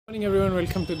Morning everyone,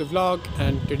 welcome to the vlog,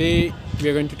 and today we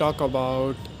are going to talk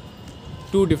about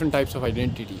two different types of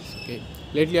identities. Okay,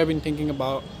 lately I've been thinking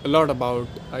about a lot about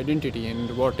identity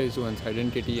and what is one's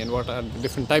identity and what are the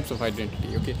different types of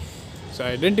identity. Okay, so I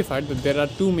identified that there are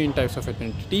two main types of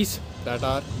identities, that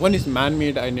are, one is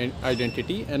man-made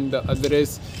identity and the other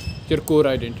is your core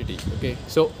identity. Okay,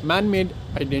 so man-made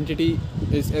identity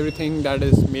is everything that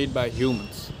is made by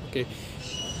humans. Okay,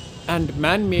 and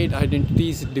man-made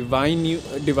identities divide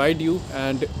you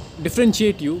and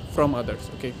differentiate you from others.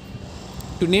 Okay,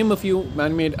 to name a few,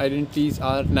 man-made identities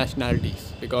are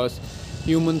nationalities, because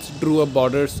humans drew up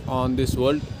borders on this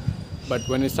world, but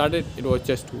when it started it was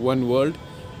just one world,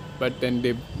 but then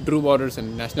they drew borders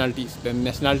and nationalities, then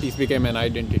nationalities became an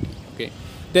identity. Okay,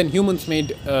 then humans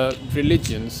made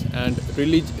religions, and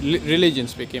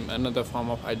religions became another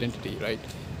form of identity, right?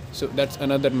 So that's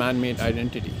another man-made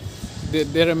identity.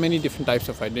 There are many different types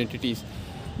of identities.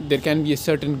 There can be a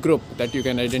certain group that you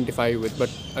can identify with, but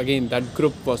again that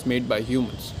group was made by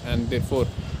humans, and therefore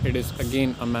it is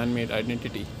again a man-made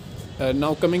identity.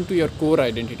 Now coming to your core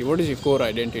identity, what is your core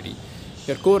identity?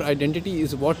 Your core identity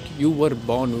is what you were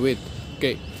born with.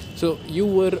 Okay, so you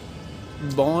were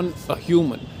born a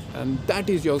human, and that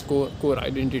is your core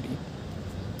identity,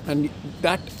 and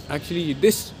that actually,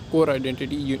 this core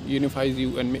identity unifies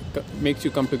you and makes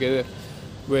you come together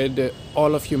with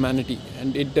all of humanity,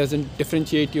 and it doesn't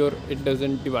differentiate it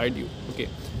doesn't divide you. Okay,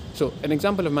 so an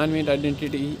example of man-made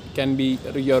identity can be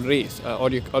your race, or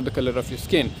the color of your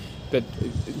skin, that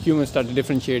humans started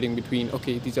differentiating between,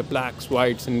 okay, these are blacks,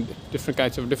 whites, and different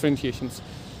kinds of differentiations.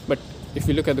 But if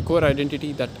you look at the core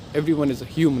identity, that everyone is a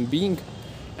human being,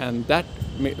 and that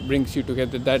brings you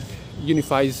together, that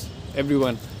unifies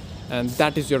everyone, and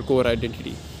that is your core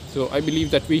identity. So I believe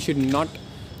that we should not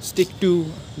stick to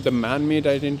the man-made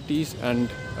identities and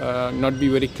not be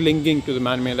very clinging to the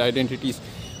man-made identities,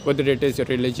 whether it is your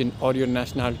religion or your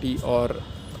nationality or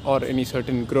any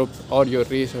certain group or your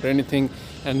race or anything,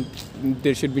 and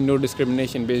there should be no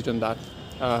discrimination based on that,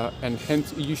 and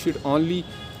hence you should only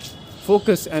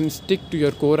focus and stick to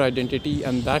your core identity,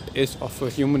 and that is of a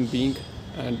human being,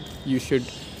 and you should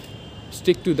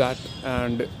stick to that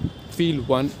and feel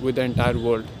one with the entire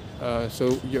world.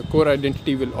 So your core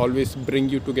identity will always bring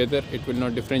you together. It will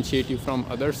not differentiate you from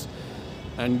others,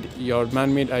 and your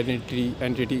man-made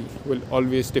identity will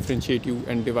always differentiate you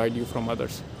and divide you from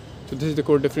others. So this is the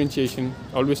core differentiation.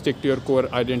 Always stick to your core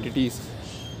identities.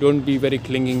 Don't be very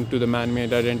clinging to the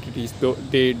man-made identities, though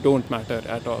they don't matter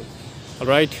at all. All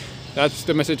right, that's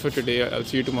the message for today. I'll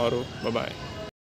see you tomorrow. Bye bye.